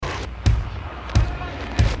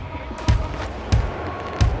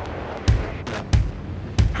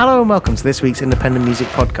Hello and welcome to this week's Independent Music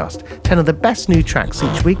Podcast. 10 of the best new tracks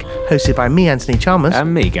each week, hosted by me, Anthony Chalmers.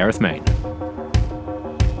 And me, Gareth Main.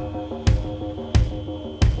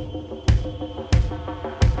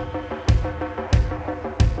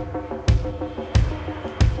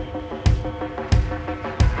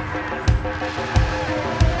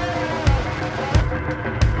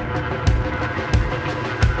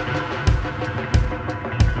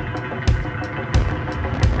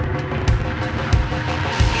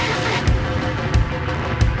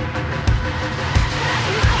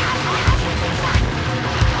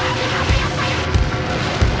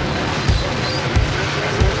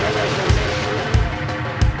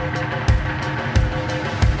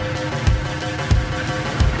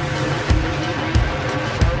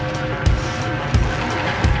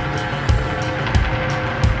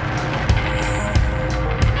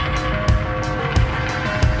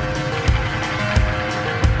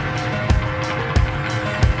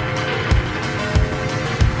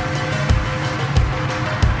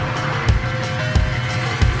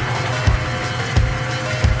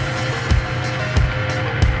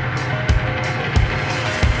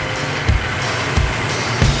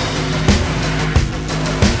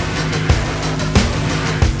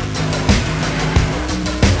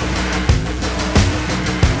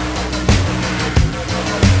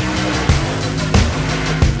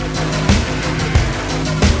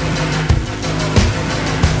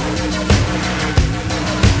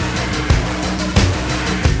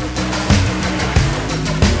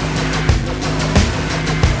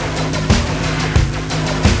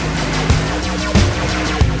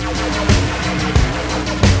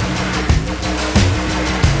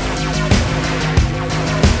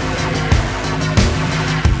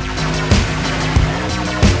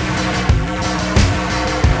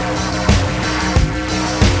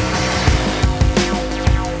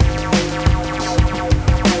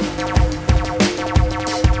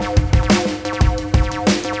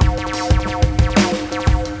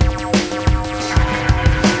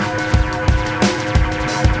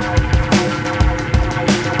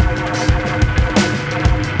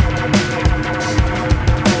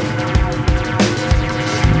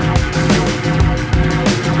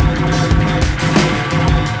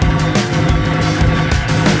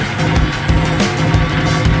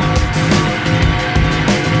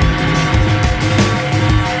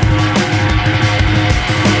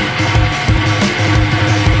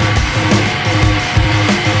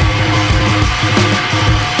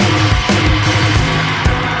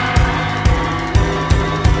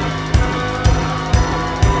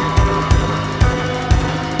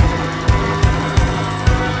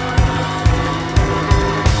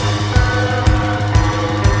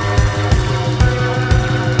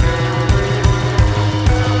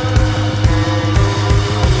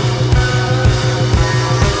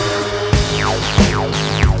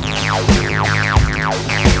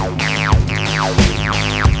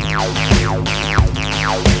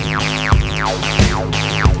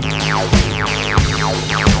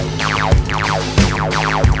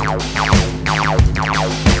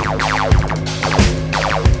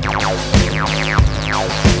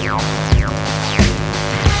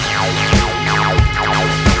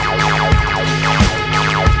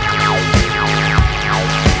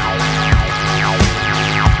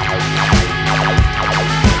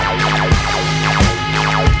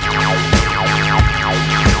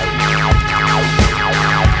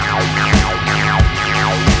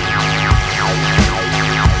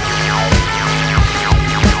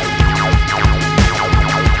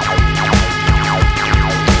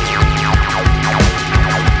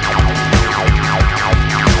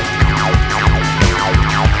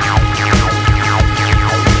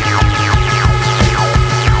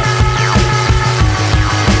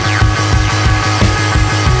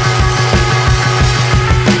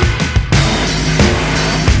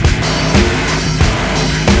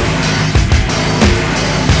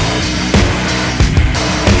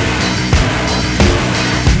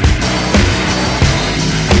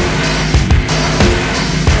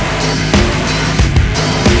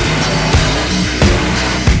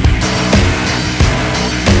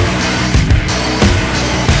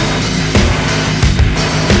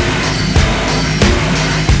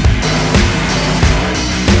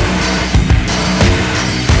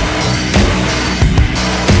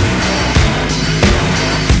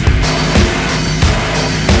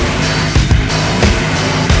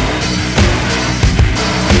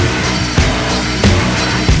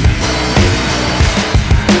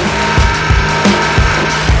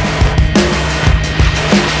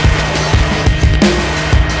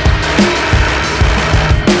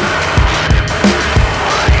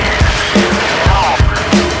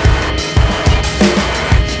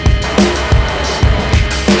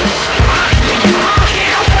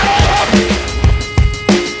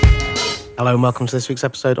 Hello and welcome to this week's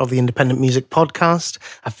episode of the Independent Music Podcast.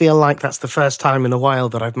 I feel like that's the first time in a while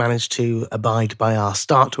that I've managed to abide by our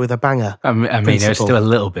start with a banger. I mean, it was still a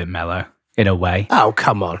little bit mellow, in a way. Oh,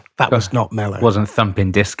 come on. That was not mellow. It wasn't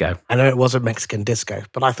thumping disco. I know it wasn't Mexican disco,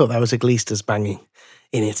 but I thought that was at least as banging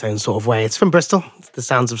in its own sort of way. It's from Bristol. It's the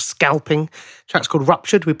sounds of Scalping. The track's called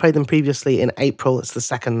Ruptured. We played them previously in April. It's the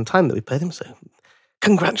second time that we played them, so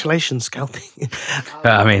congratulations, Scalping.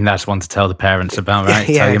 I mean, that's one to tell the parents about, right?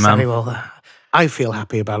 Yeah, tell your exactly. mum. Well, I feel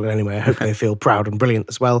happy about it anyway. I hope they feel proud and brilliant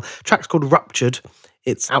as well. The track's called Ruptured.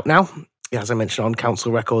 It's out now. Yeah, as I mentioned, on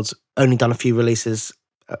Council Records. Only done a few releases.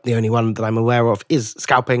 The only one that I'm aware of is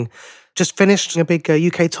Scalping. Just finished a big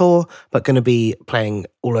UK tour, but going to be playing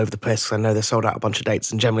all over the place because I know they sold out a bunch of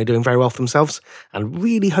dates and generally doing very well for themselves, and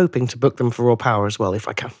really hoping to book them for Raw Power as well if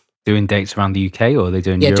I can. Doing dates around the UK, or are they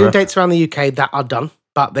doing Europe? Europe? Doing dates around the UK that are done,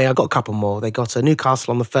 but they have got a couple more. They got a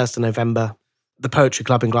Newcastle on the 1st of November, the Poetry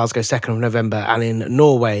Club in Glasgow 2nd of November, and in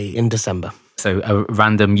Norway in December. So a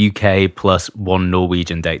random UK plus one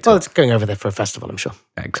Norwegian date tour. Well, it's going over there for a festival, I'm sure.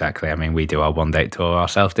 Exactly. I mean, we do our one date tour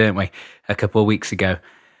ourselves, didn't we? A couple of weeks ago.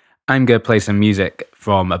 I'm going to play some music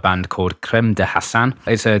from a band called Crème de Hassan.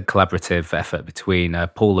 It's a collaborative effort between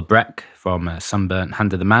Paul Lebrec from Sunburnt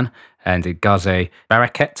Hand of the Man and Gaze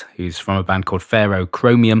Baraket, who's from a band called Pharaoh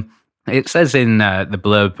Chromium. It says in the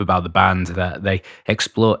blurb about the band that they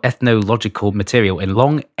explore ethnological material in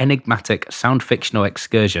long, enigmatic, sound-fictional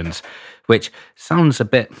excursions, which sounds a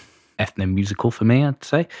bit ethno-musical for me, I'd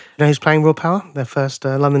say. You know who's playing Raw Power? Their first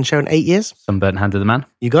London show in 8 years? Sunburnt Hand of the Man.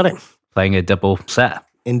 You got it. Playing a double set.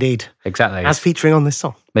 Indeed. Exactly. As featuring on this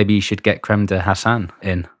song. Maybe you should get Crème de Hassan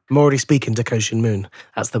in. I'm already speaking to Koshin Moon.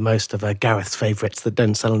 That's the most of Gareth's favourites that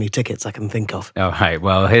don't sell any tickets I can think of. All right,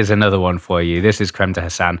 well, here's another one for you. This is Crème de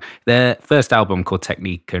Hassan. Their first album called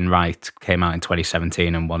Technique and Right came out in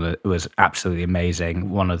 2017 and it was absolutely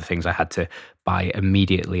amazing. One of the things I had to buy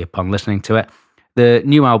immediately upon listening to it. The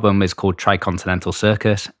new album is called Tricontinental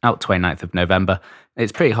Circus, out 29th of November.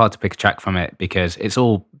 It's pretty hard to pick a track from it because it's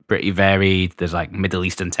all pretty varied. There's like Middle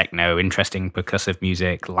Eastern techno, interesting percussive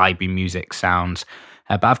music, lively music sounds.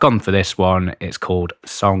 But I've gone for this one. It's called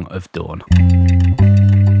Song of Dawn.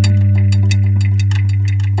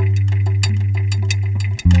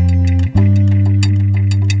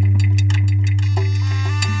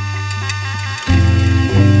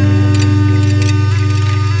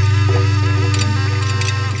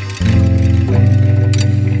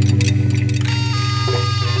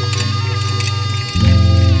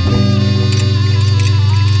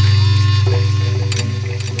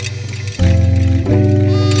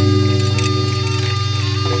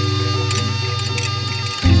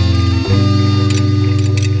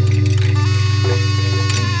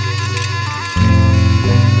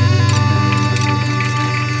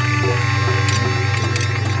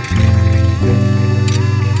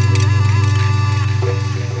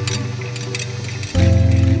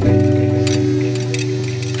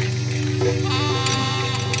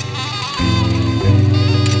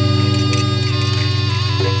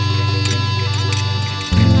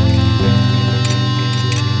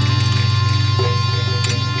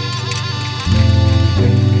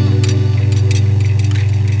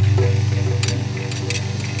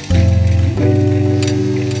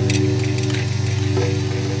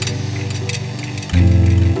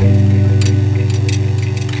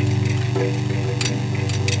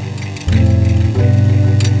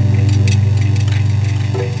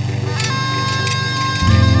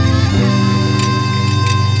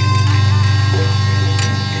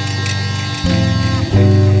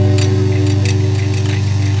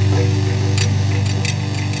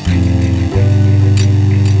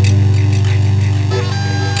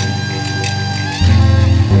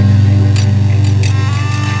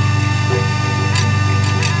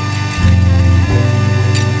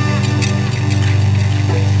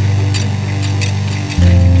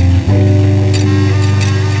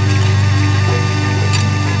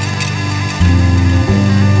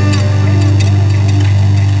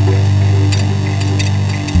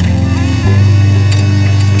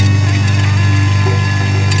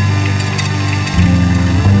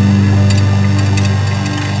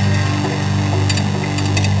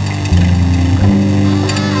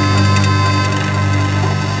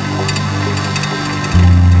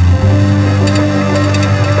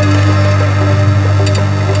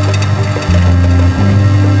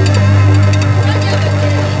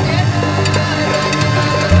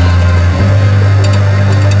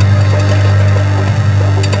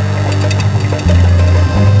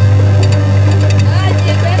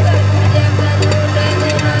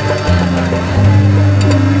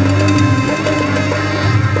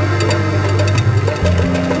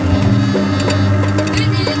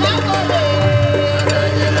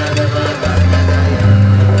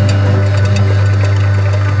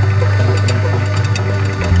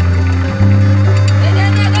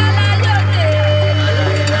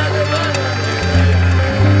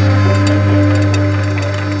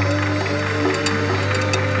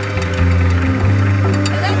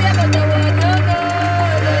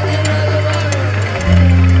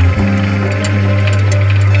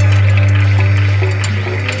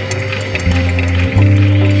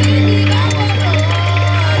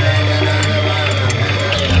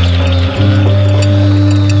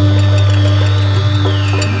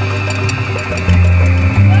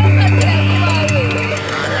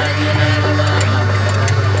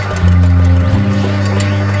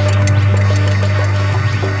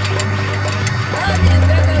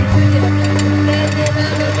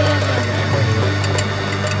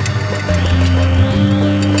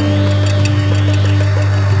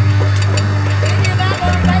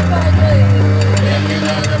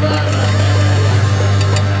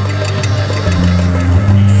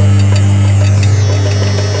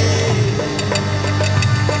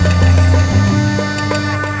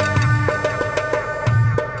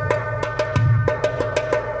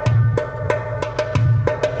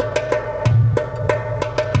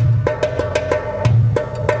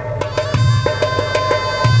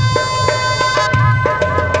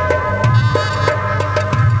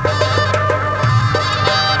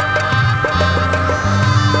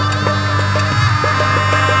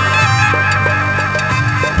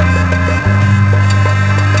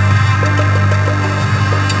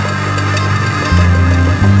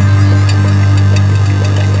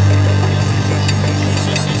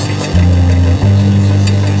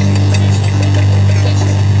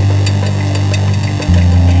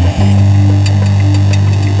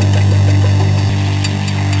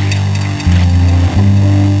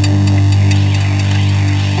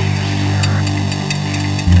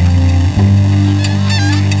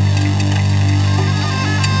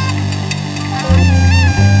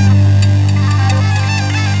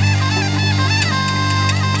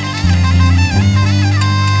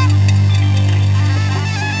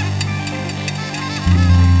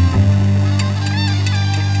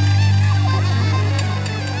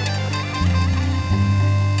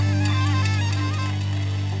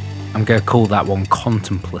 going to call that one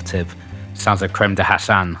contemplative. Sounds like Creme de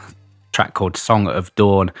Hassan, track called Song of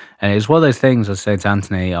Dawn. And it was one of those things, I was saying to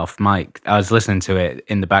Anthony off mic, I was listening to it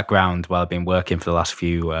in the background while I've been working for the last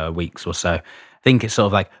few weeks or so. I think it's sort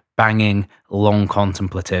of like banging, long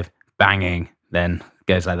contemplative, banging, then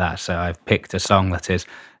goes like that. So I've picked a song that is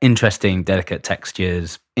interesting, delicate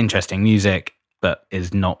textures, interesting music, but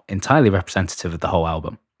is not entirely representative of the whole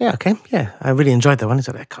album. Yeah, okay. Yeah, I really enjoyed that one.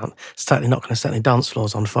 I can't, certainly not going to set any dance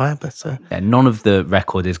floors on fire, but... Yeah, none of the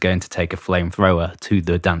record is going to take a flamethrower to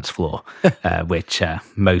the dance floor, which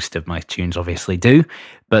most of my tunes obviously do.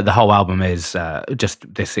 But the whole album is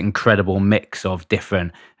just this incredible mix of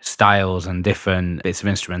different styles and different bits of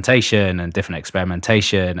instrumentation and different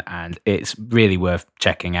experimentation, and it's really worth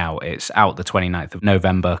checking out. It's out the 29th of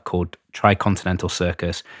November, called Tricontinental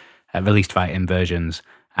Circus, released via Inversions.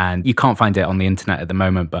 And you can't find it on the internet at the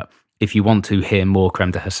moment, but if you want to hear more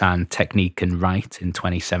Creme de Hassan, Technique and Right in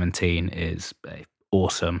 2017 is an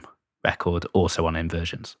awesome record, also on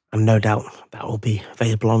Inversions. And no doubt that will be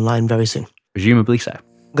available online very soon. Presumably so.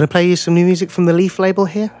 I'm going to play you some new music from the Leaf label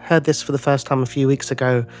here. Heard this for the first time a few weeks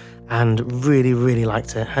ago and really, really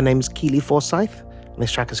liked it. Her name's Keely Forsyth, and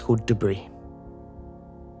this track is called Debris.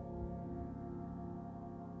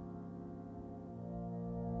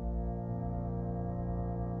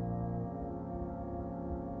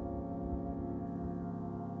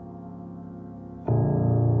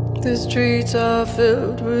 The streets are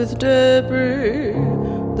filled with debris.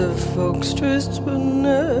 The folks tryst but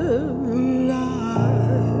never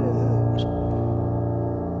lied.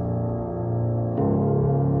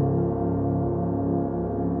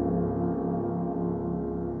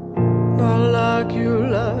 Not like you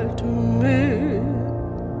lied to me.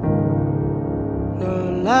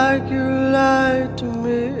 Not like you lied to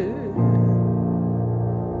me.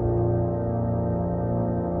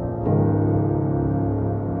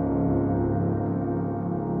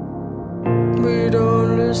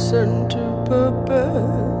 Listen to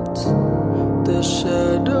puppets, the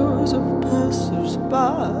shadows of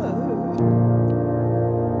passers-by.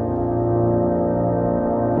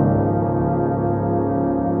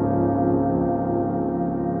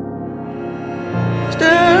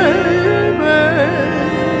 Stay by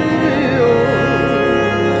your eyes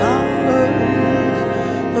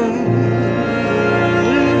underneath the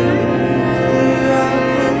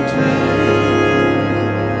apple tree.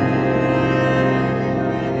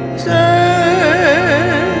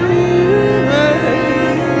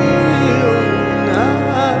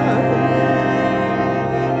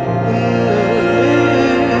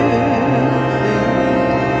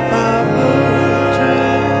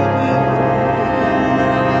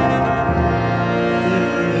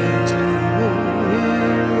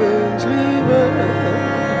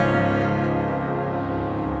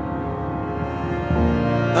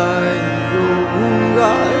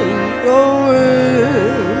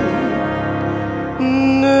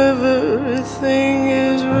 Everything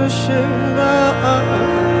is rushing by.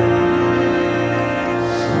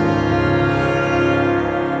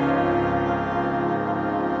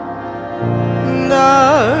 And I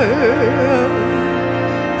am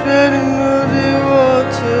treading muddy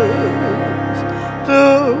waters.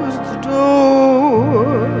 Close the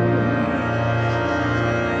door,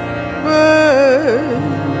 baby.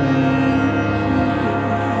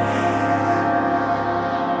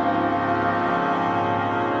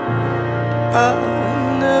 I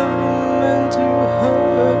never meant to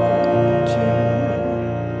hurt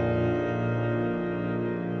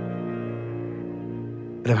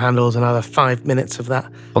Bit of Handles, another 5 minutes of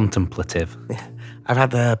that. Contemplative. I've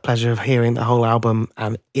had the pleasure of hearing the whole album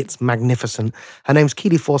and it's magnificent. Her name's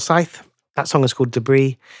Keely Forsyth. That song is called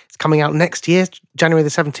Debris. It's coming out next year, January the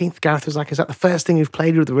 17th. Gareth was like, is that the first thing you've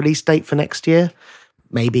played with the release date for next year?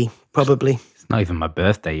 Maybe, probably. It's not even my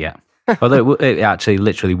birthday yet. Although it actually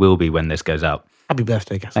literally will be when this goes out. Happy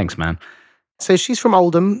birthday, Gareth. Thanks, man. So she's from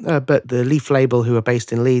Oldham, but the Leaf label, who are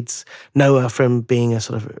based in Leeds, know her from being a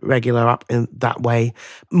sort of regular up in that way.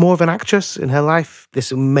 More of an actress in her life.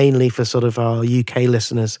 This is mainly for sort of our UK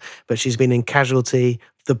listeners, but she's been in Casualty,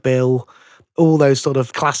 The Bill, all those sort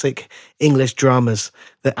of classic English dramas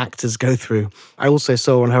that actors go through. I also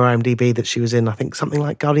saw on her IMDb that she was in, I think, something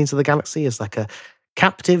like Guardians of the Galaxy as like a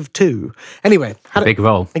captive too. Anyway, had a big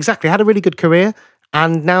role. Exactly, had a really good career.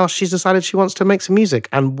 And now she's decided she wants to make some music.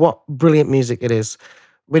 And what brilliant music it is.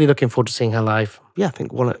 Really looking forward to seeing her live. Yeah, I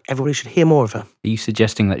think everybody should hear more of her. Are you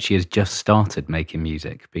suggesting that she has just started making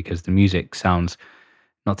music? Because the music sounds,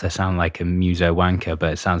 not to sound like a muso wanker,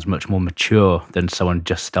 but it sounds much more mature than someone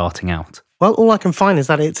just starting out. Well, all I can find is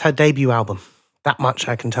that it's her debut album. That much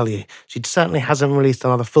I can tell you. She certainly hasn't released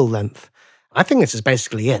another full length. I think this is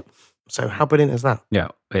basically it. So how brilliant is that? Yeah,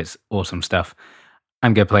 it's awesome stuff.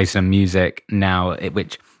 I'm going to play some music now,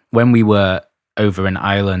 which when we were over in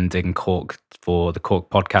Ireland in Cork for the Cork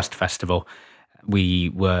Podcast Festival, we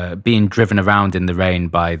were being driven around in the rain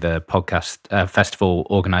by the podcast festival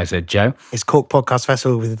organizer, Joe. It's Cork Podcast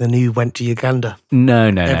Festival with the new Went to Uganda. No.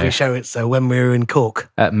 Every show it's when we were in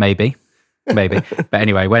Cork. Maybe. But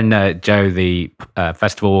anyway, when Joe, the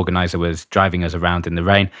festival organizer, was driving us around in the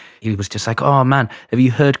rain, he was just like, "Oh man, have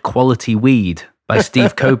you heard Quality Weed by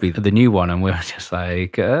Steve Kobe, the new one?" And we were just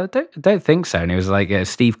like, don't think so. And he was like,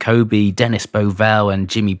 Steve Kobe, Dennis Bovell and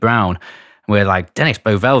Jimmy Brown. And we're like, Dennis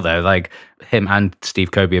Bovell though, like him and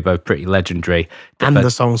Steve Kobe are both pretty legendary. And the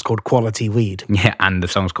song's called Quality Weed. Yeah, and the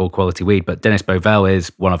song's called Quality Weed. But Dennis Bovell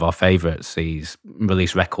is one of our favourites. He's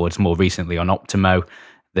released records more recently on Optimo.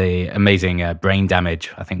 The amazing Brain Damage,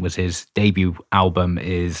 I think, was his debut album,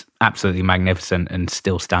 is absolutely magnificent and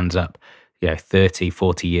still stands up, 30,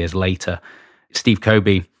 40 years later. Steve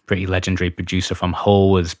Kobe, pretty legendary producer from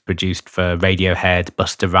Hull, was produced for Radiohead,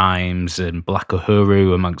 Busta Rhymes and Black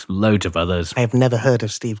Uhuru, amongst loads of others. I have never heard of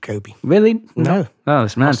Steve Kobe. Really? No. Oh,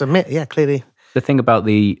 this I man. must admit, yeah, clearly. The thing about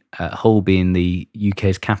the Hull being the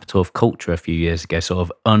UK's capital of culture a few years ago sort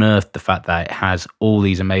of unearthed the fact that it has all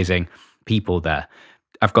these amazing people there.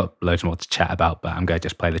 I've got loads more to chat about, but I'm going to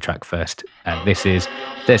just play the track first. This is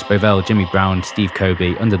Dennis Bovell, Jimmy Brown, Steve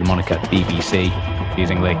Kobe, under the moniker BBC,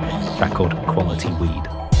 confusingly, a track called Quality Weed.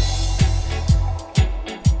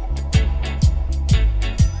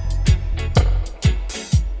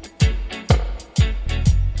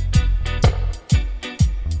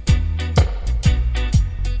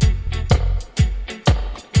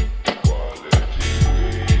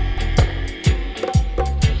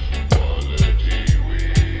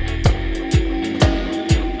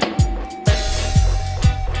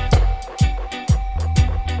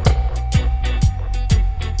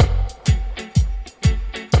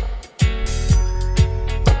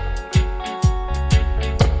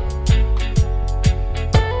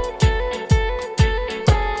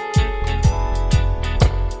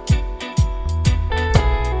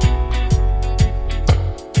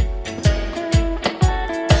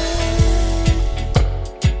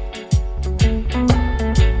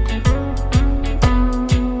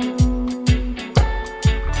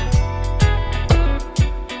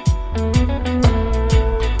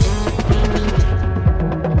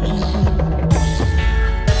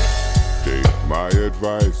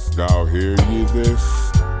 Now hear ye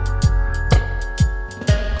this.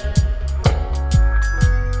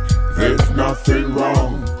 There's nothing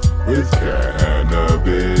wrong with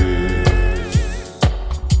cannabis.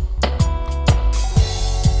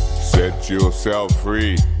 Set yourself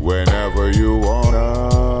free whenever you wanna.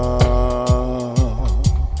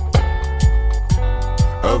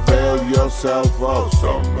 Avail yourself of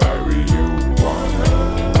some marijuana.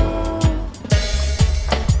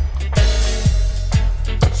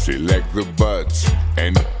 Select the buds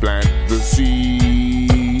and plant the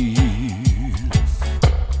seeds.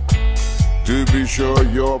 To be sure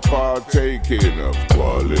you're partaking of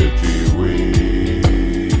quality weed.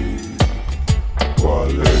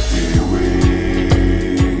 Quality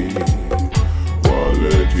weed.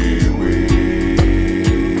 Quality weed.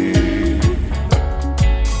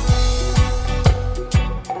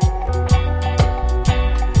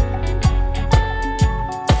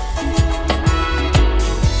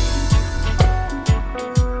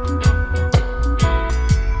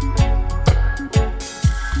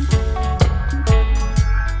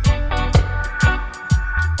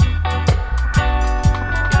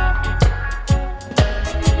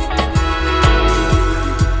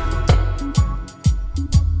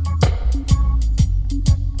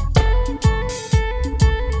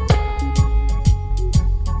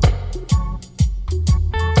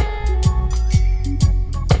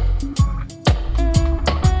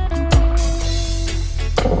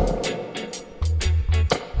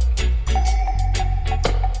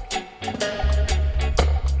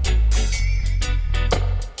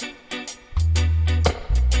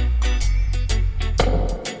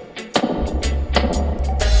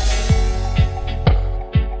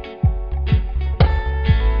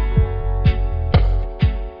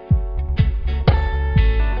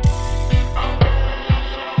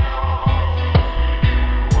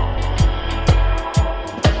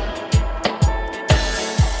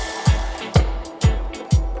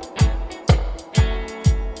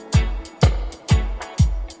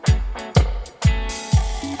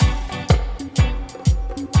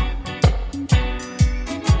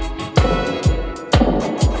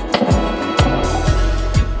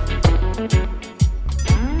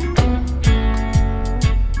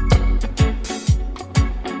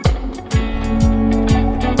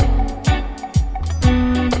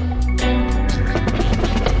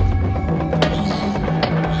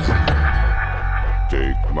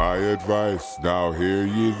 advice, now hear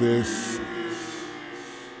ye this.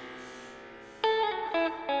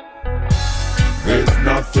 There's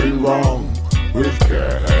nothing wrong with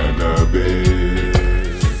cannabis.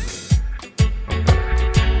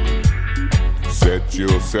 Set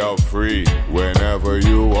yourself free whenever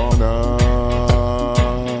you wanna.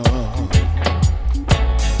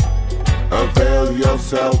 Avail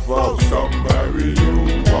yourself of some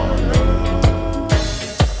marijuana.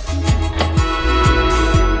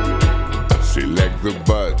 Select the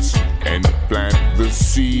buds and plant the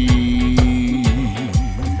seeds.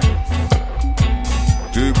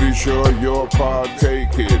 To be sure you're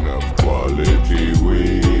partaking of quality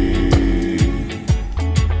weed.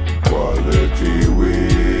 Quality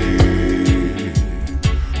weed.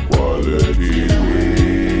 Quality weed.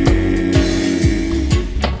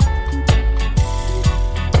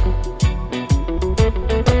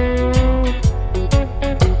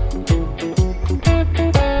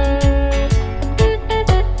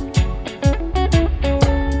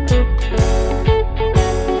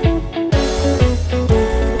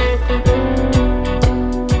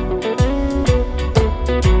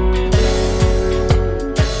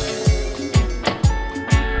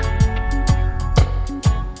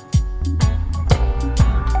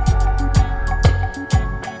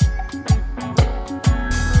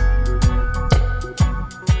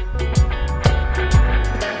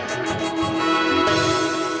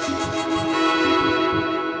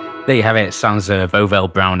 There you have it. Sounds of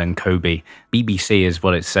Ovell Brown and Kobe. BBC is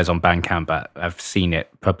what it says on Bandcamp, but I've seen it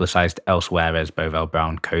publicised elsewhere as Bovell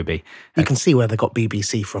Brown Kobe. You can see where they got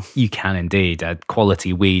BBC from. You can indeed.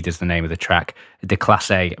 Quality Weed is the name of the track. De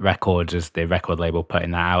Classe Records is the record label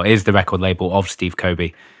putting that out. It is the record label of Steve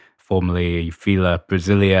Kobe, formerly Fila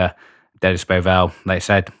Brasilia. Dennis Bovell, like I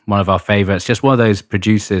said, one of our favourites. Just one of those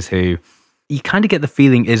producers who you kind of get the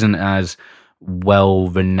feeling isn't as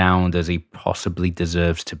well-renowned as he possibly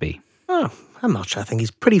deserves to be. Oh, I'm not sure. I think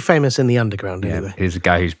he's pretty famous in the underground anyway. He's a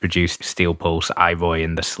guy who's produced Steel Pulse, Iroy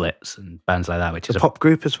and The Slits and bands like that, which is a pop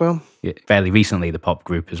group as well. Fairly recently, the pop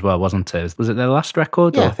group as well, wasn't it? Was it their last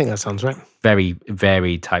record? Yeah, I think that sounds right. Very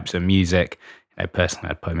varied types of music.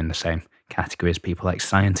 Personally, I'd put him in the same category as people like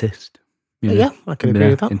Scientist. Yeah, I can agree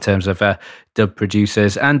with that. In terms of dub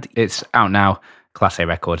producers. And it's out now. Class A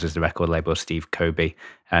Records is the record label of Steve Kobe.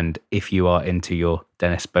 And if you are into your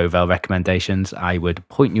Dennis Bovell recommendations, I would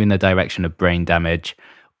point you in the direction of Brain Damage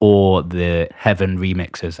or the Heaven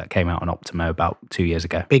remixes that came out on Optimo about 2 years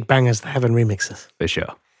ago. Big bangers, the Heaven remixes. For sure.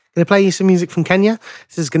 Going to play you some music from Kenya.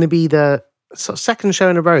 This is going to be the sort of second show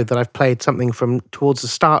in a row that I've played something from towards the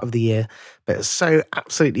start of the year, but it's so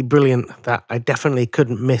absolutely brilliant that I definitely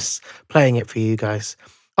couldn't miss playing it for you guys.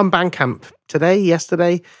 On Bandcamp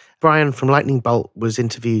yesterday, Brian from Lightning Bolt was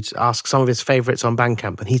interviewed to ask some of his favourites on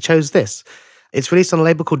Bandcamp, and he chose this. It's released on a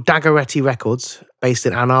label called Dagoretti Records, based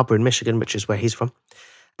in Ann Arbor in Michigan, which is where he's from.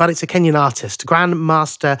 But it's a Kenyan artist.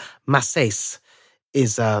 Grandmaster Masace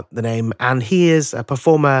is the name, and he is a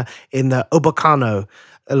performer in the obokano,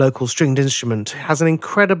 a local stringed instrument. It has an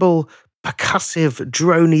incredible percussive,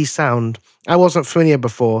 droney sound. I wasn't familiar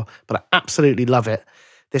before, but I absolutely love it.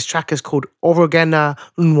 This track is called Orogena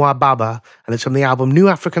Nwababa, and it's from the album New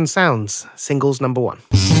African Sounds, singles number 1.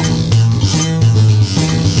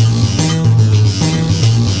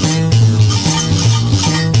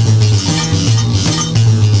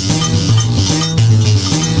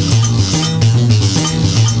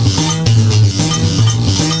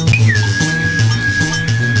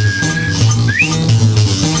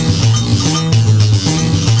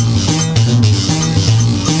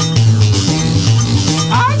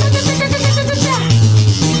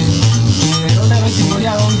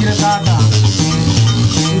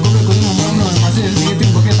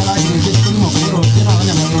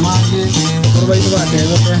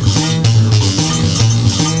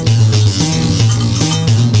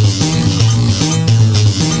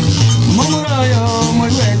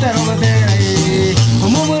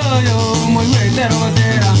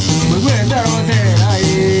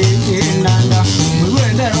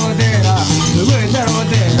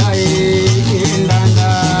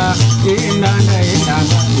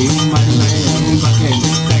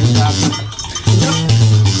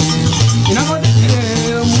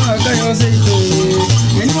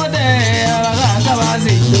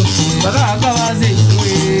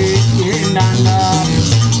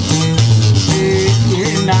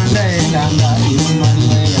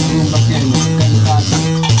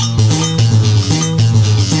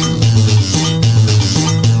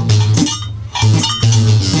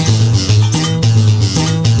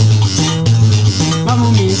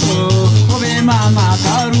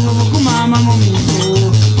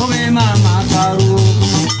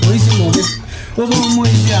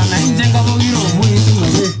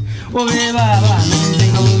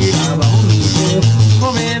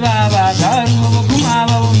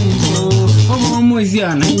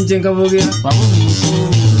 chenka bogia babu miko.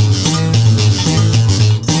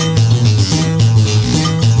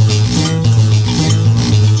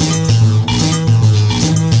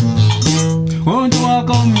 Onto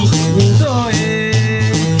wako minto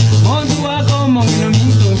onto wako mongino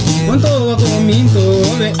minto onto wako minto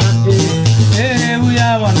be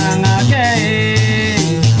uya wananga ke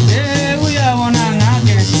uya wananga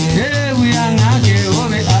ke uya ngake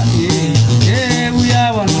obe uya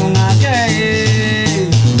wananga ke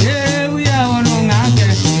uya wananga ke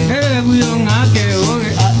uya ngake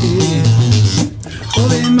obe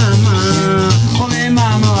obe mama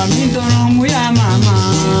wa minto no muya mama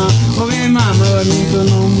obe mama wa minto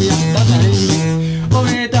no muya tatarenge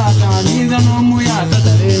obe tata minto no muya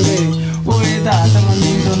tatarenge obe tata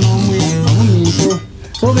minto no muya mamu minto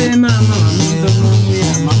obe mama wa minto no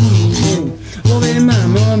muya mamu minto obe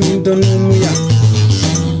mama wa minto no muya.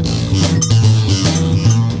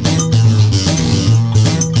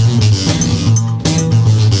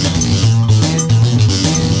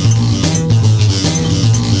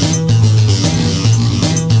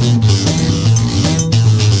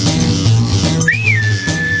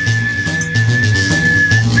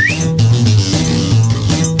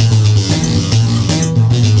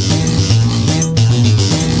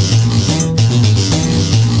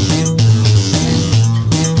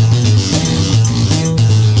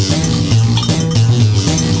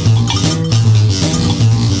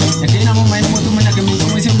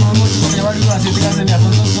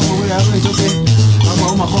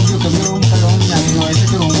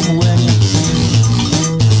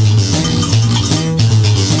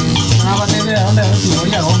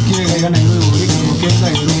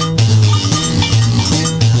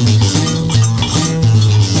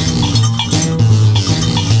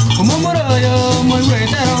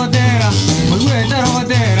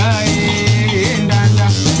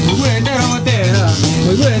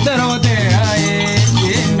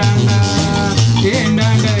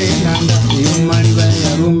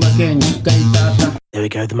 There we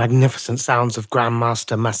go, the magnificent sounds of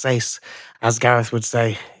Grandmaster Massace. As Gareth would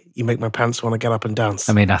say, you make my pants want to get up and dance.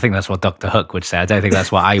 I mean, I think that's what Dr. Hook would say. I don't think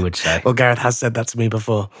that's what I would say. Well, Gareth has said that to me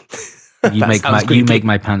before. You make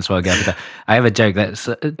my pants want to get up and dance. I have a joke that's,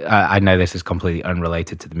 I know this is completely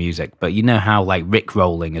unrelated to the music, but you know how like Rick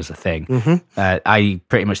rolling is a thing? I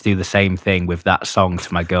pretty much do the same thing with that song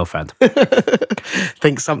to my girlfriend.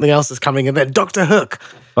 Think something else is coming and then Dr. Hook.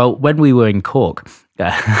 Well, when we were in Cork,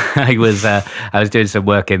 I was doing some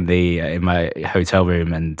work in my hotel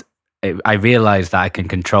room, and I realized that I can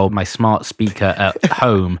control my smart speaker at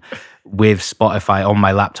home with Spotify on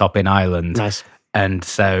my laptop in Ireland. Nice. And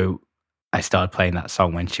so I started playing that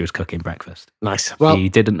song when she was cooking breakfast. Nice. Well, she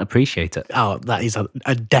didn't appreciate it. Oh, that is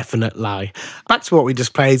a definite lie. Back to what we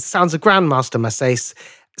just played. Sounds of Grandmaster Massace.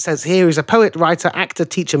 It says here he's a poet, writer, actor,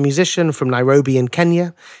 teacher, musician from Nairobi in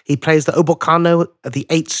Kenya. He plays the obokano, the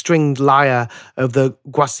 8-stringed lyre of the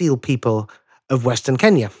Gwasil people of Western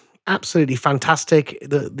Kenya. Absolutely fantastic.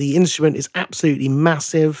 The instrument is absolutely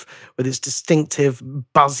massive with its distinctive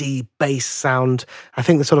buzzy bass sound. I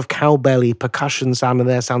think the sort of cowbelly percussion sound in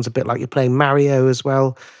there sounds a bit like you're playing Mario as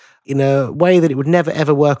well, in a way that it would never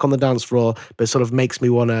ever work on the dance floor, but sort of makes me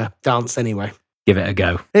want to dance anyway. Give it a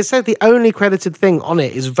go. It said the only credited thing on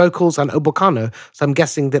it is vocals and obokano, so I'm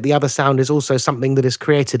guessing that the other sound is also something that is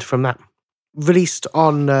created from that. Released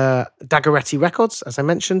on Dagoretti Records, as I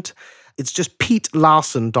mentioned. It's just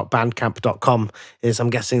petelarson.bandcamp.com. I'm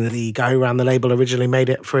guessing that the guy who ran the label originally made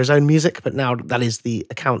it for his own music, but now that is the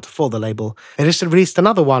account for the label. They just released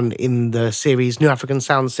another one in the series New African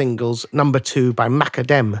Sound Singles, #2 by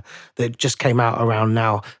Macadem, that just came out around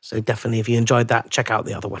now. So definitely, if you enjoyed that, check out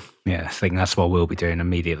the other one. Yeah, I think that's what we'll be doing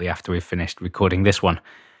immediately after we've finished recording this one.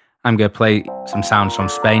 I'm going to play some sounds from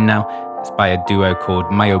Spain now. It's by a duo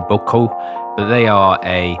called Mayo Boko, but they are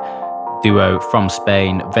a duo from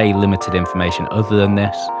Spain. Very limited information other than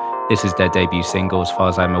this. This is their debut single as far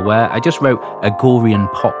as I'm aware. I just wrote Agorian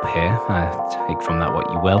Pop here. Take from that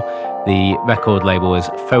what you will. The record label is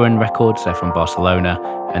Foreign Records. They're from Barcelona.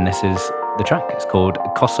 And this is the track. It's called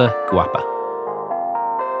Cosa Guapa.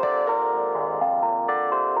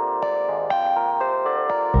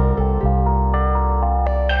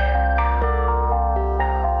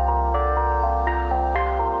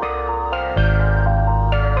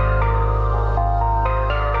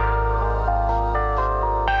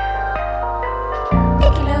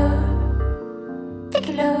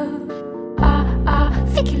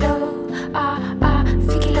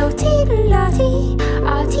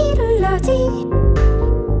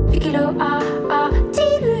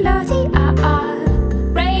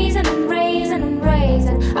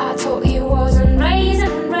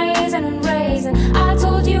 I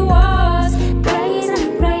told you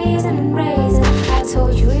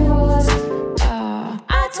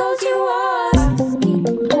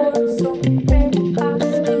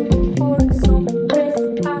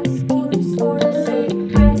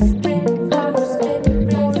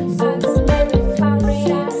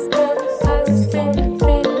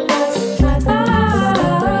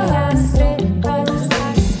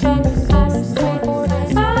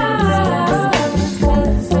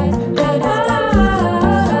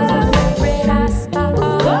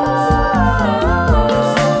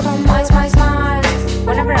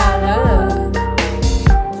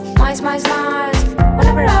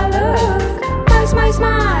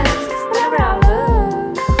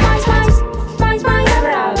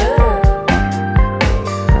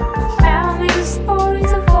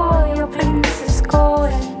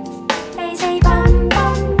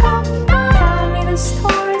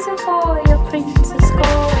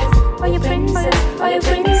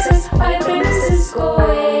princess going.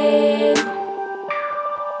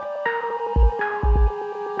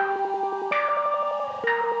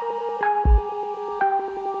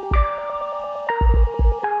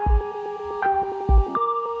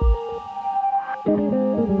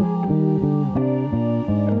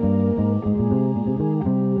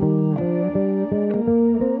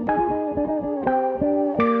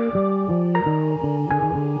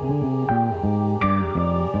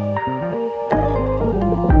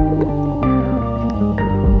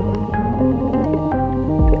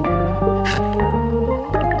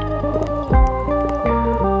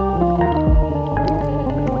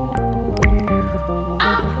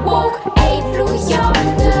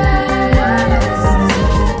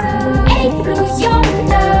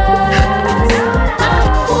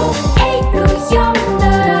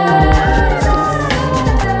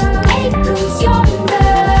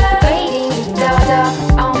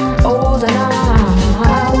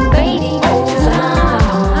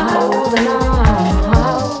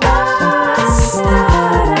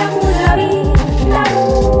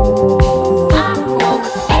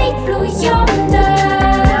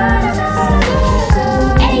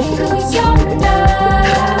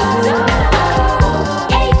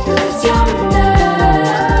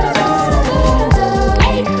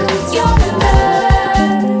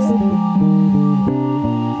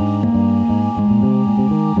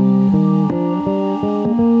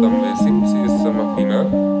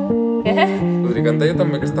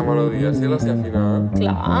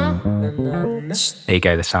 There you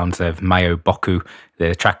go, the sounds of Mayo Boku,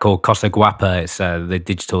 the track called Cosa Guapa. It's the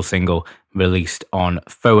digital single released on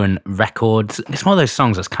Foen Records. It's one of those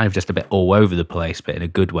songs that's kind of just a bit all over the place, but in a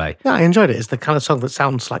good way. Yeah, I enjoyed it. It's the kind of song that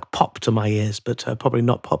sounds like pop to my ears, but probably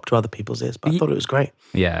not pop to other people's ears, but I thought it was great.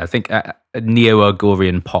 Yeah, I think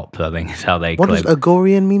neo-Agorian pop, I think, is how they What claim. does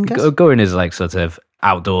Agorian mean, guys? Agorian is like sort of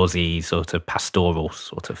outdoorsy, sort of pastoral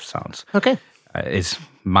sort of sounds. Okay. Is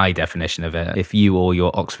my definition of it. If you or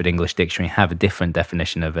your Oxford English Dictionary have a different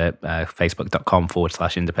definition of it,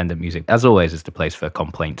 facebook.com/independent music, as always, is the place for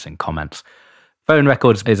complaints and comments. Foen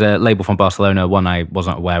Records is a label from Barcelona, one I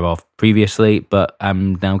wasn't aware of previously, but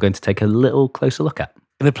I'm now going to take a little closer look at.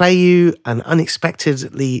 I'm going to play you an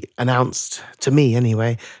unexpectedly announced, to me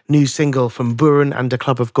anyway, new single from Buren and the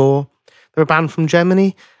Club of Gore. They're a band from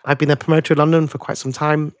Germany. I've been their promoter in London for quite some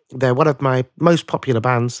time. They're one of my most popular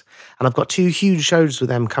bands, and I've got 2 huge shows with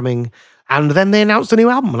them coming. And then they announced a new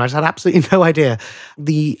album, and I just had absolutely no idea.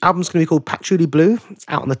 The album's going to be called Patchouli Blue. It's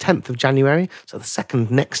out on the 10th of January, so the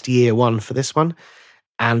second next year one for this one.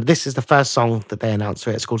 And this is the first song that they announced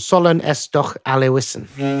for it. It's called Sollen es doch alle wissen.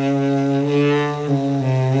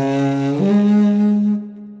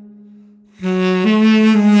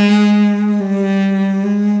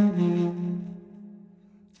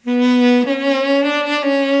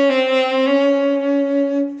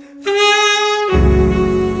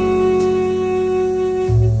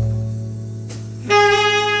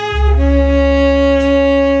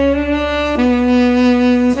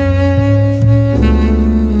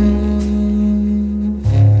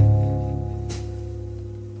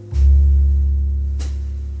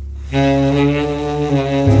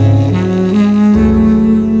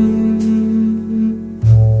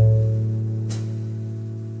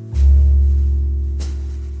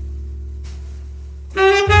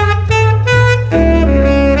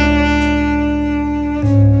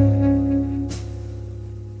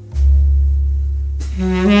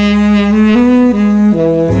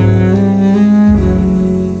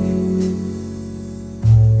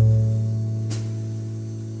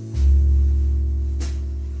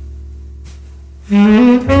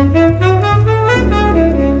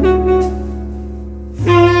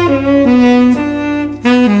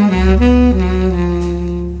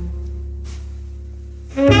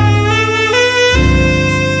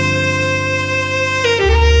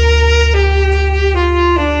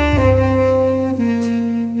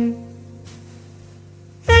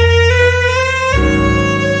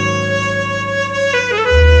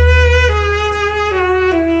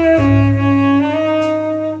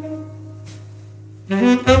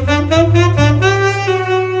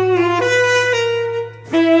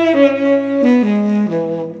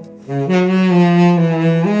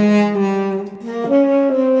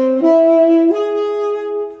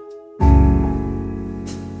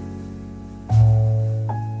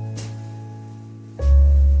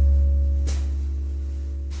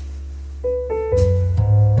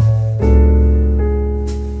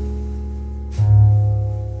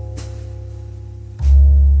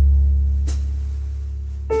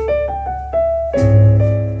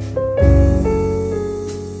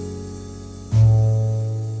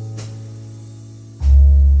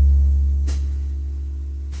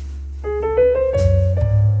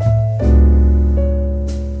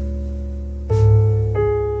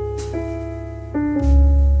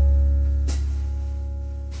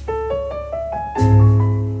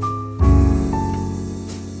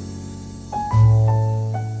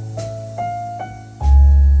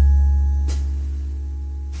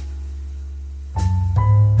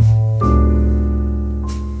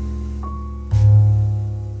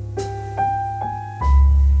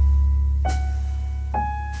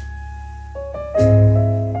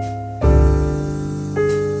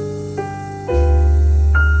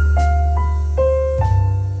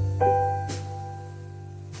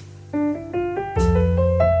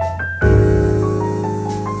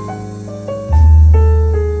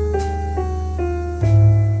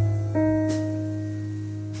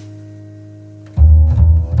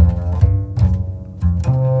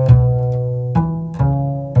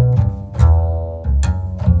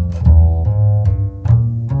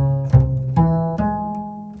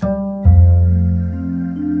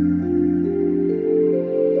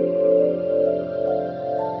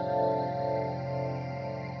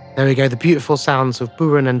 There we go, the beautiful sounds of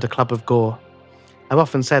Buren and the Club of Gore. I've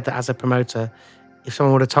often said that as a promoter, if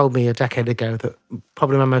someone would have told me a decade ago that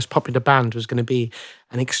probably my most popular band was going to be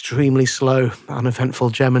an extremely slow,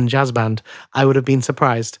 uneventful German jazz band, I would have been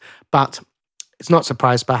surprised. But it's not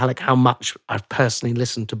surprised by how much I've personally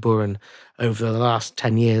listened to Buren over the last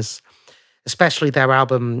 10 years, especially their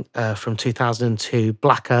album from 2002,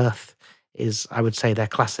 Black Earth, is, I would say, their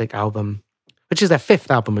classic album, which is their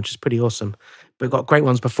 5th album, which is pretty awesome. But we've got great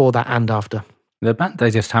ones before that and after. The band I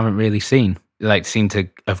just haven't really seen, seem to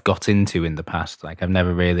have got into in the past. I've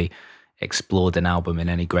never really explored an album in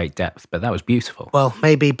any great depth, but that was beautiful. Well,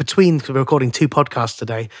 maybe between recording 2 podcasts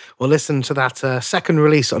today, we'll listen to that second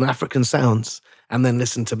release on African Sounds and then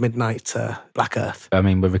listen to Midnight Black Earth. I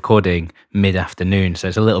mean, we're recording mid-afternoon, so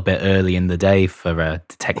it's a little bit early in the day for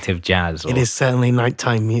detective jazz. It is certainly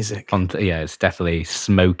nighttime music. It's definitely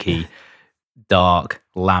smoky, dark,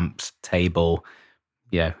 lamps, table,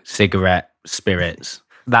 cigarette, spirits.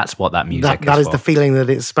 That's what that music is. That is the feeling that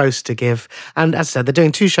it's supposed to give. And as I said, they're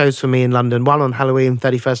doing 2 shows for me in London, one on Halloween,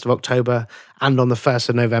 31st of October, and on the 1st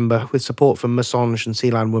of November, with support from Massange and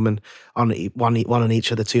Sea Lion Woman on one on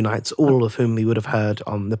each of the 2 nights, all of whom we would have heard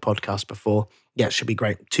on the podcast before. Yeah, it should be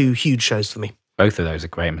great. 2 huge shows for me. Both of those are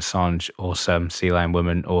great. Massange, awesome. Sea Lion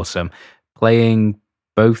Woman, awesome. Playing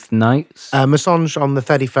both nights? Massange on the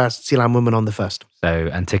 31st, Sea Lion Woman on the 1st. So,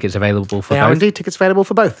 and tickets available for both? They are indeed tickets available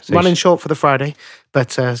for both. So one in short for the Friday,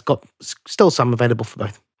 but it's got still some available for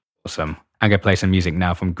both. Awesome. I'm going to play some music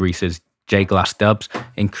now from Grease's J Glass Dubs.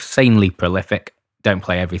 Insanely prolific. Don't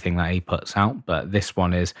play everything that he puts out, but this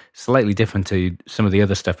one is slightly different to some of the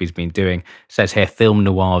other stuff he's been doing. It says here, film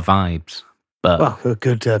noir vibes. But, well,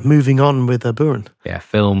 good. Moving on with Buren. Yeah,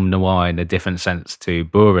 film noir in a different sense to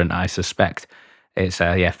Buren, I suspect. It's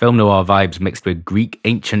film noir vibes mixed with Greek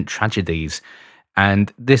ancient tragedies.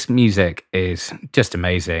 And this music is just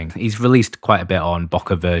amazing. He's released quite a bit on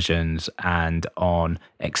Boca Versions and on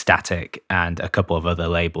Ecstatic and a couple of other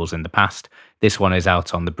labels in the past. This one is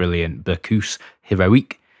out on the brilliant Bercus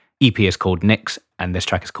Heroique. EP is called Nyx, and this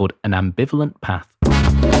track is called An Ambivalent Path.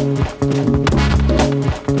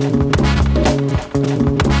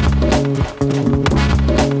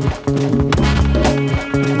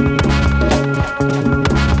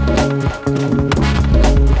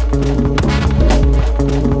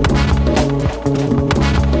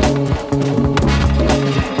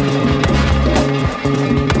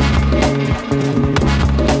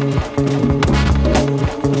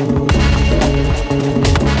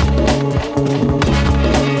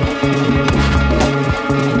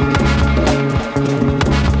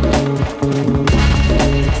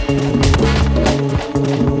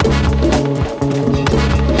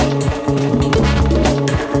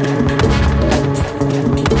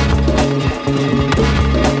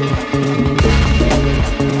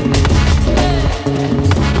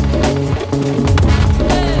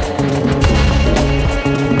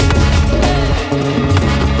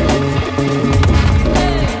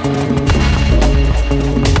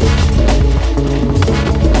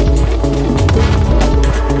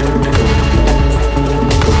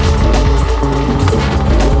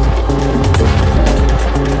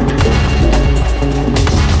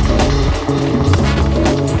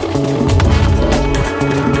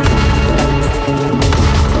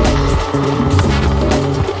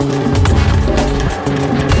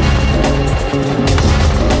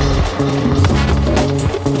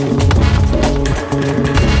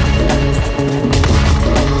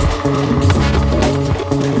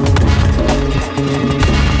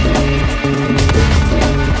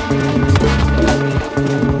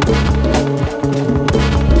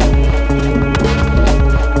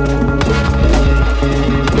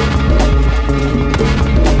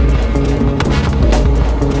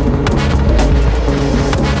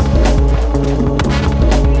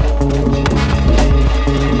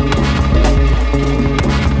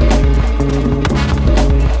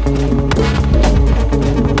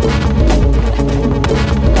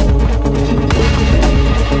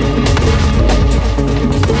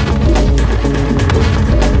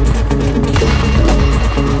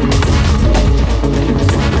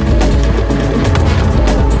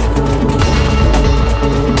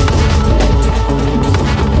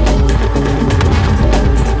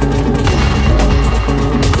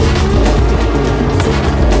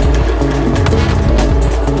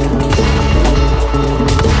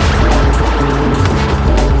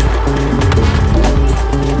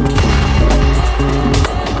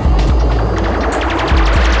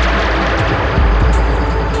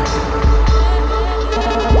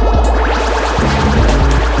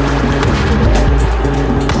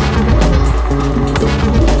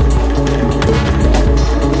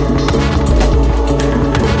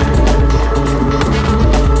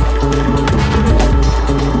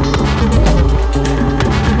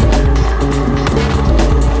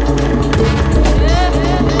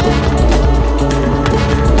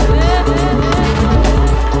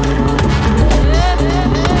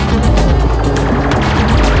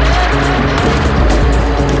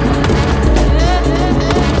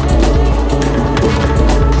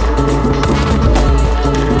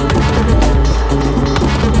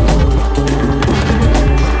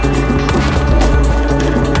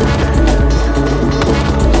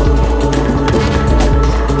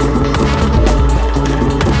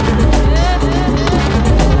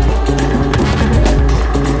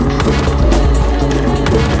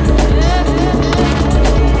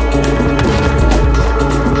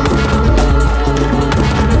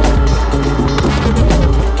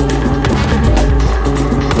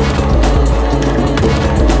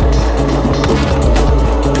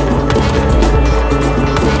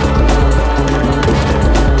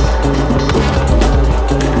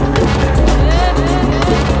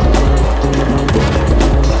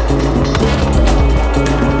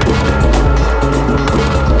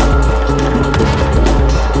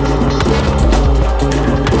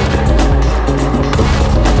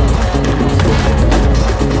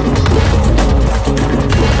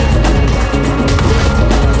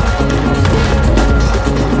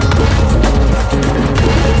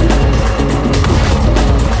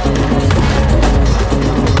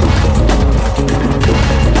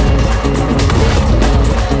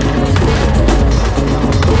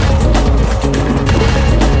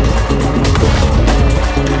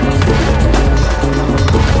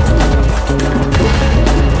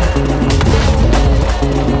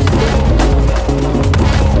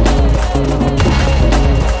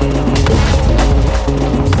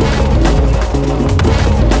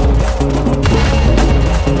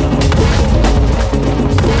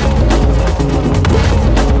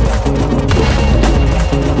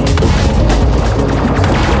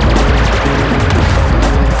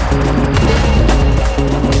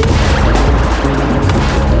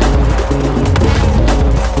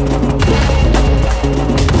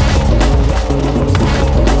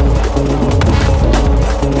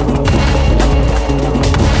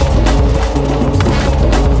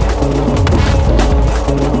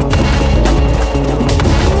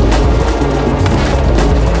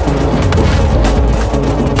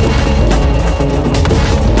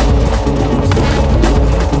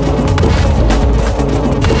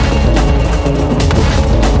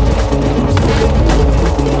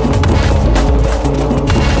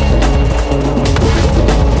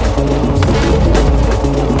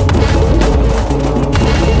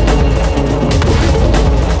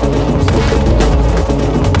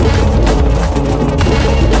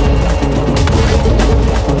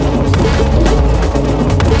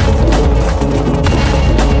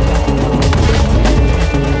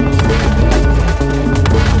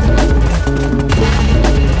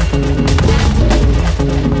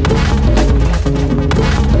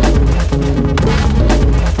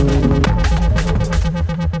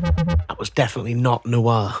 definitely not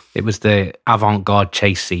noir. It was the avant-garde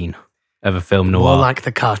chase scene of a film noir. More like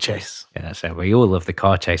the car chase. Yeah, so we all love the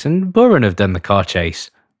car chase. And Buren have done the car chase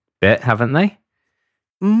bit, haven't they?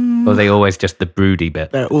 Or are they always just the broody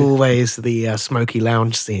bit? They're always the smoky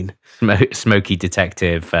lounge scene. Smoky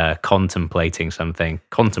detective contemplating something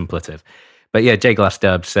contemplative. But yeah, J Glass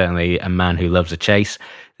Dub's certainly a man who loves a chase.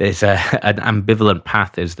 There's an Ambivalent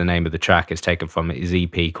Path is the name of the track. It's taken from his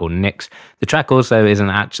EP called Nix. The track also isn't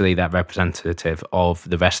actually that representative of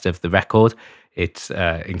the rest of the record. It's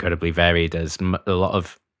incredibly varied, as a lot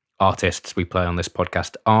of artists we play on this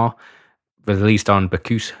podcast are. Released on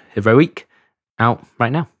Bacchus Heroic, out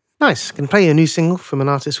right now. Nice. Can play a new single from an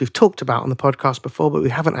artist we've talked about on the podcast before, but we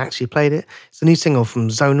haven't actually played it. It's a new single from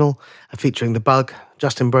Zonal, featuring The Bug,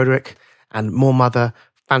 Justin Broderick, and More Mother.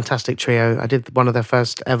 Fantastic trio. I did one of their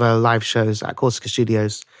first ever live shows at Corsica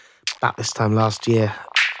Studios about this time last year.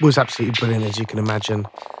 It was absolutely brilliant, as you can imagine.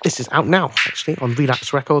 This is out now, actually, on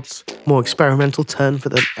Relapse Records. More experimental turn for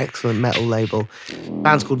the excellent metal label.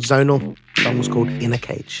 Band's called Zonal. The song was called In a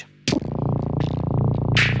Cage.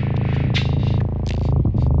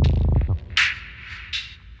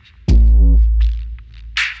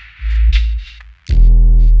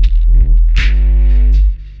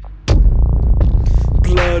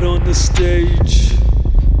 Blood on the stage.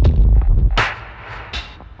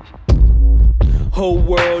 Whole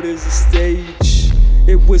world is a stage.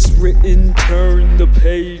 It was written, turn the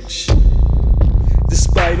page.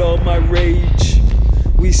 Despite all my rage,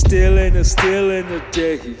 we still in the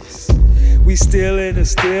days. We still in the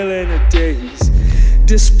days.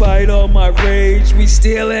 Despite all my rage, we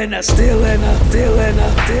still in the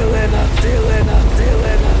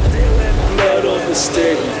blood on the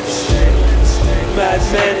stage.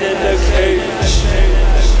 Madmen in the cage.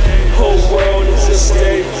 Whole world is a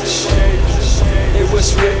stage. It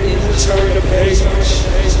was written, turn the page.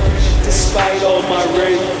 Despite all my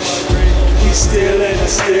rage, we still in the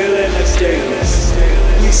days.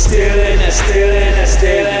 We still in the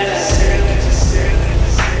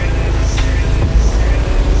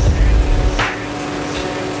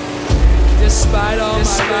Despite all my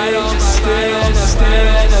rage, still in the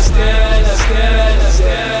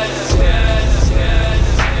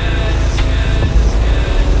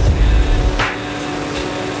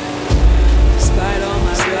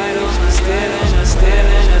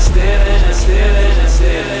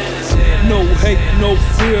No hate, no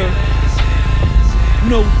fear.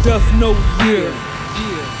 No death, no year.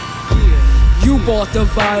 You bought the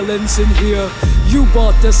violence in here. You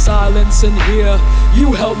bought the silence in here.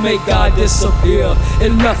 You helped make God disappear.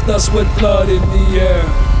 It left us with blood in the air.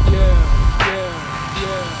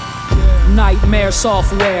 Nightmare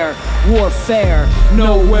software, warfare,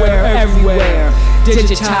 nowhere, everywhere.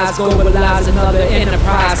 Digitize, globalize, another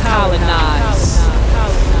enterprise, colonize.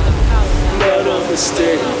 Blood on the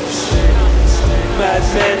stage,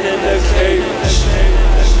 madmen in the cage.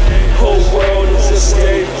 Whole world is a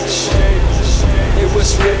stage. It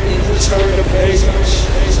was written, turn the page.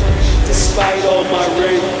 Despite all my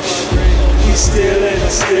rage, we still in the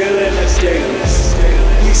days.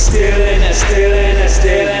 We still in the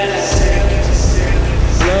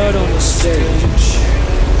blood on the stage.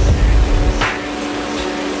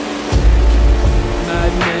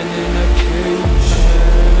 Madmen in a cage.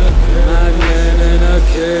 Madmen in a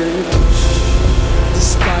cage.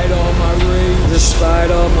 Despite all my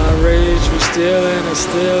rage, we still in the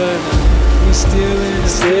days. We still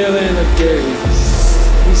in the days.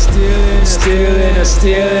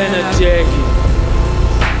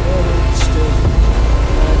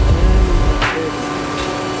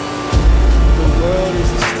 The world is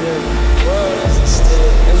a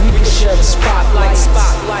stage. And we can share the spotlight.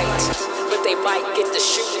 But they might get the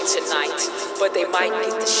shooting tonight.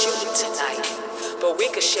 But we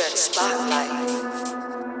could share the spotlight.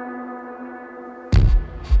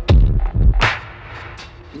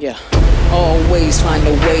 Yeah. Always find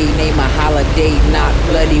a way, name a holiday, not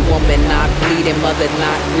bloody woman, not bleeding mother,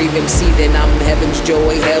 not grieving, seething. I'm heaven's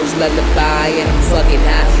joy, hell's lullaby, and I'm fucking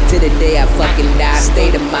high to the day I fucking die.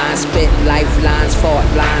 State of mind, spit lifelines, fault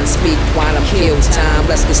lines, speak while I'm killed. Time,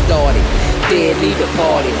 let's get started. Dead, leave the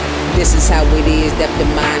party. This is how it is, that the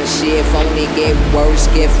mind shift only get worse.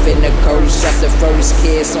 Gift in the curse after first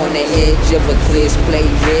kiss on the edge of a cliff. Play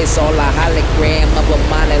this, all a hologram of a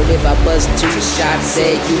monolith. I bust 2 shots,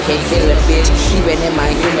 said you can't kill a bitch. Even in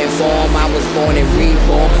my human form, I was born and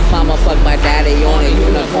reborn. Mama fucked my daddy on a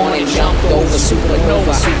unicorn and jumped over.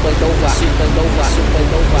 Supernova, supernova, supernova,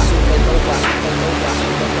 supernova, supernova, supernova,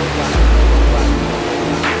 supernova.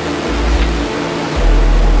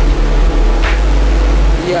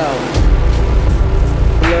 Yo,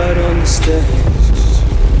 blood on the stage.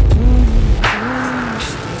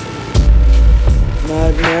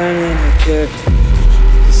 Madman in the cage.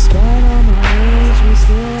 Despite all my age, we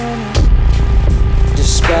still in it.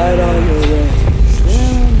 Despite all your ways,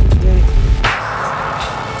 still in the day.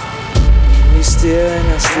 We still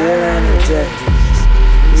in the days.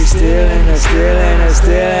 We still in the days.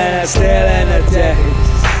 Let us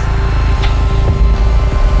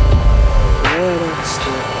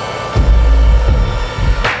stay.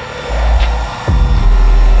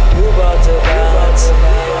 You about to balance.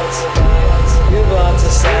 You about to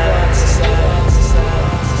silence.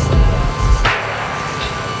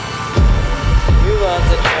 You about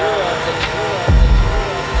to drown.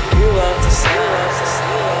 You about to silence.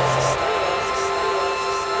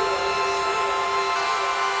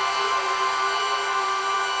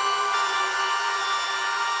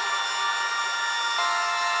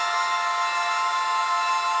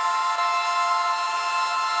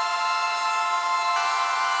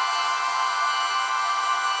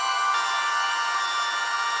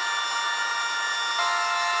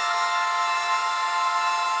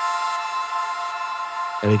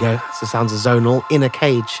 There we go. It's the sounds of Zonal in a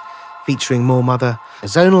Cage, featuring More Mother.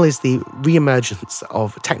 Zonal is the re-emergence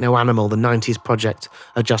of Techno Animal, the 90s project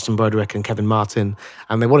of Justin Broderick and Kevin Martin.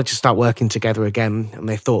 And they wanted to start working together again. And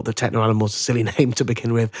they thought that Techno Animal was a silly name to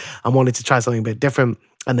begin with and wanted to try something a bit different.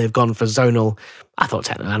 And they've gone for Zonal. I thought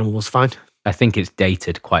Techno Animal was fine. I think it's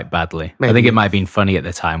dated quite badly. Maybe. I think it might have been funny at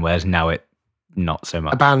the time, whereas now it not so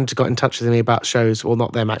much. A band got in touch with me about shows, well,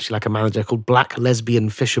 not them actually, like a manager called Black Lesbian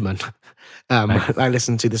Fisherman. I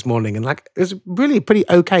listened to this morning and like it was really a pretty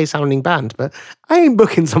okay sounding band, but I ain't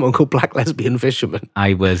booking someone called Black Lesbian Fisherman.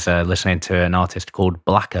 I was listening to an artist called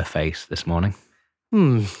Blacker Face this morning.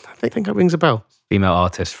 I think that rings a bell. Female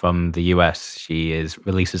artist from the US. She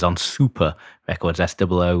releases on Super Records,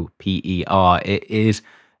 SOOPER. It is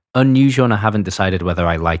unusual and I haven't decided whether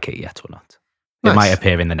I like it yet or not. Nice. It might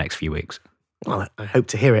appear in the next few weeks. Well, I hope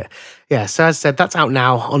to hear it. Yeah, so as I said, that's out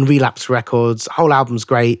now on Relapse Records. Whole album's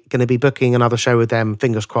great. Going to be booking another show with them,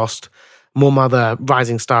 fingers crossed. More Mother,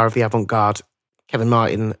 rising star of the avant-garde. Kevin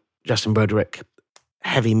Martin, Justin Broderick,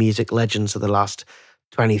 heavy music legends of the last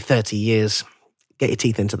 20, 30 years. Get your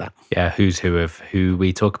teeth into that. Yeah, who's who of who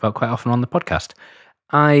we talk about quite often on the podcast.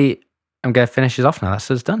 I am going to finish us off now.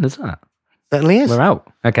 That's us done, isn't it? Certainly is. We're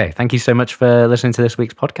out. Okay, thank you so much for listening to this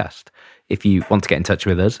week's podcast. If you want to get in touch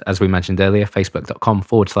with us, as we mentioned earlier,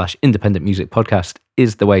 facebook.com/independent music podcast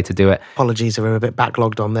is the way to do it. Apologies if we're a bit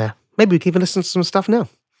backlogged on there. Maybe we can even listen to some stuff now.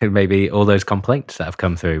 Maybe all those complaints that have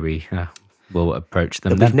come through, we will approach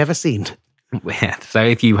them that then. we've never seen. Yeah. So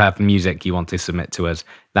if you have music you want to submit to us,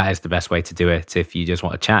 that is the best way to do it. If you just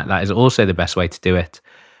want to chat, that is also the best way to do it.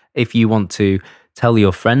 If you want to tell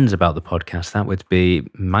your friends about the podcast, that would be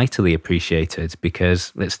mightily appreciated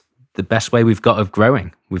because it's the best way we've got of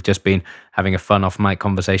growing. We've just been having a fun off-mic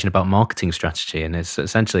conversation about marketing strategy, and it's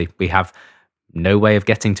essentially we have no way of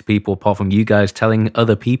getting to people apart from you guys telling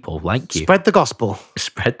other people like you. Spread the gospel.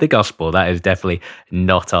 Spread the gospel. That is definitely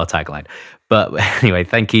not our tagline. But anyway,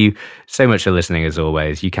 thank you so much for listening as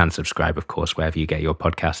always. You can subscribe, of course, wherever you get your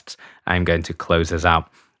podcasts. I'm going to close us out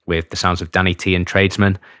with the sounds of Danny T and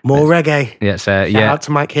Tradesman. More reggae. Yes, Shout out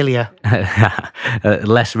to Mike Hillier.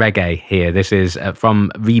 Less reggae here. This is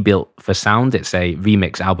from Rebuilt for Sound. It's a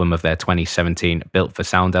remix album of their 2017 Built for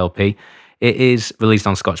Sound LP. It is released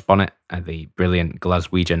on Scotch Bonnet, the brilliant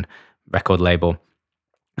Glaswegian record label.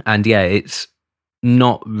 And yeah, it's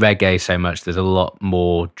not reggae so much. There's a lot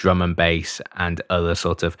more drum and bass and other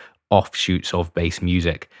sort of offshoots of bass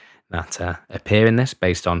music that appear in this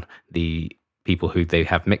based on the people who they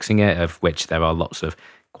have mixing it, of which there are lots of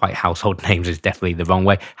quite household names is definitely the wrong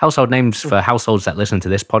way. Household names for households that listen to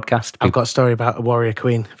this podcast. I've got a story about a Warrior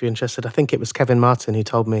Queen, if you're interested. I think it was Kevin Martin who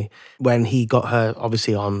told me when he got her,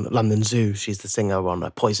 obviously on London Zoo, she's the singer on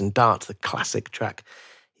A Poison Dart, the classic track.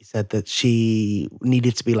 He said that she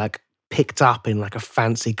needed to be like picked up in like a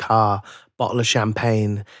fancy car, bottle of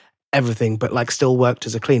champagne, everything, but like still worked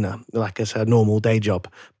as a cleaner, like as her normal day job.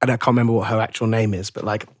 And I can't remember what her actual name is, but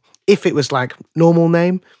like if it was like normal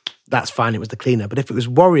name, that's fine, it was the cleaner. But if it was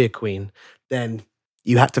Warrior Queen, then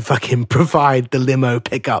you had to fucking provide the limo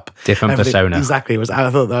pickup. Different everything. persona. Exactly.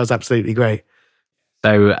 I thought that was absolutely great.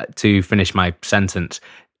 So to finish my sentence,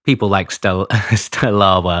 people like Stellar,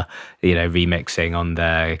 remixing on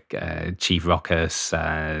their Chief Rockers,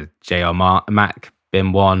 J.R. Mac,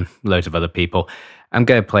 Bim One, loads of other people. I'm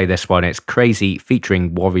going to play this one. It's Crazy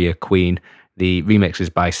featuring Warrior Queen. The remix is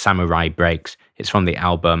by Samurai Breaks. It's from the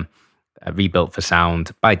album Rebuilt for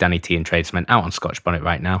Sound by Danny T and Tradesman, out on Scotch Bonnet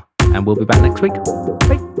right now. And we'll be back next week.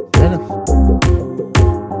 Bye. Yeah.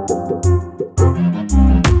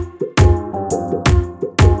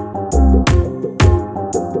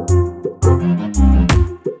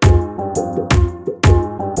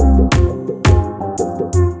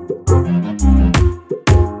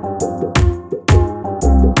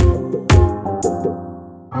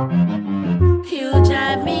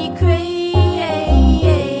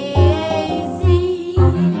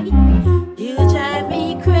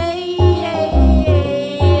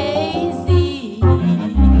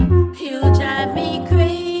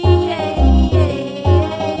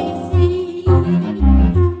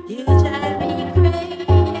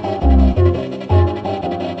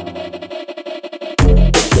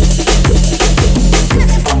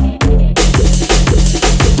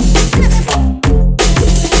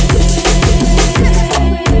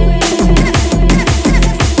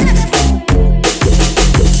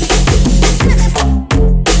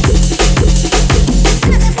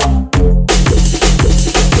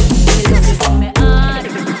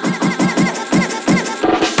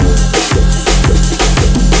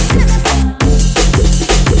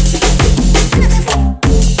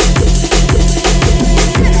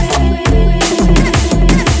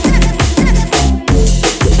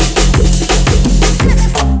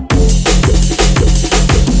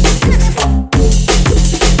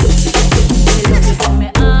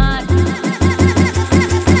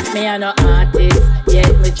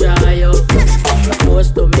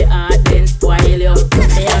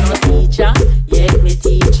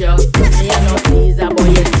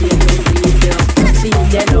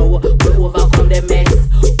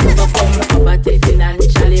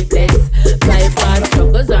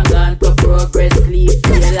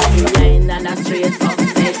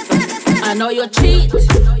 know you cheat.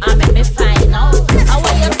 I make me find out. How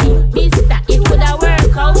you think, mister, it coulda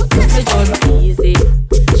work out? Me just easy,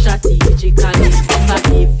 strategically.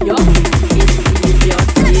 Forgive you, it's your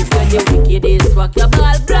sleep. When the wickedest walk your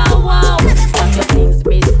ball blow out. Pack your things,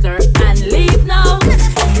 mister, and leave now.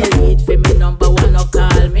 Delete for me number one, no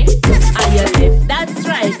call me. And you left, that's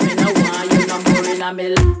right. Me no want you no more in a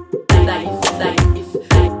me life.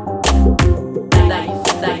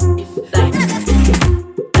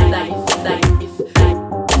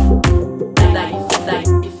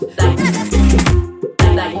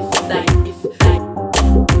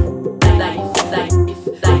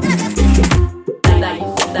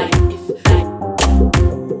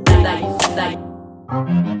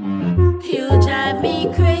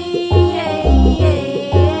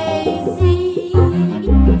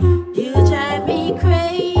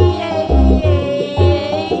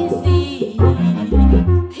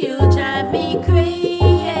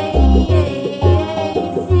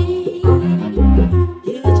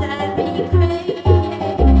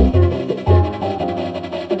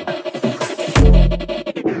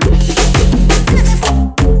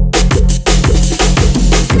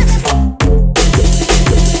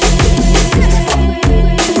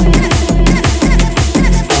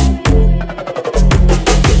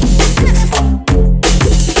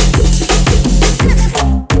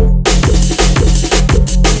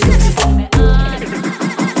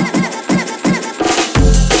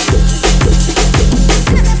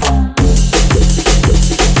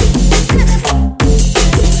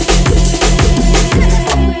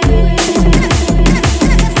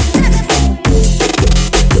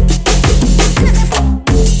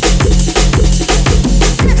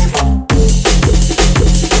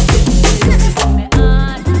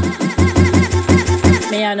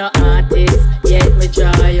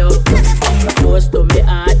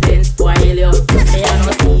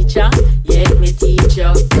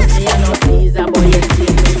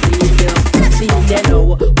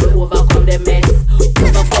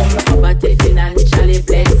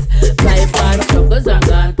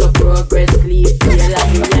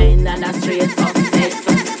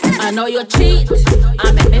 I know you cheat.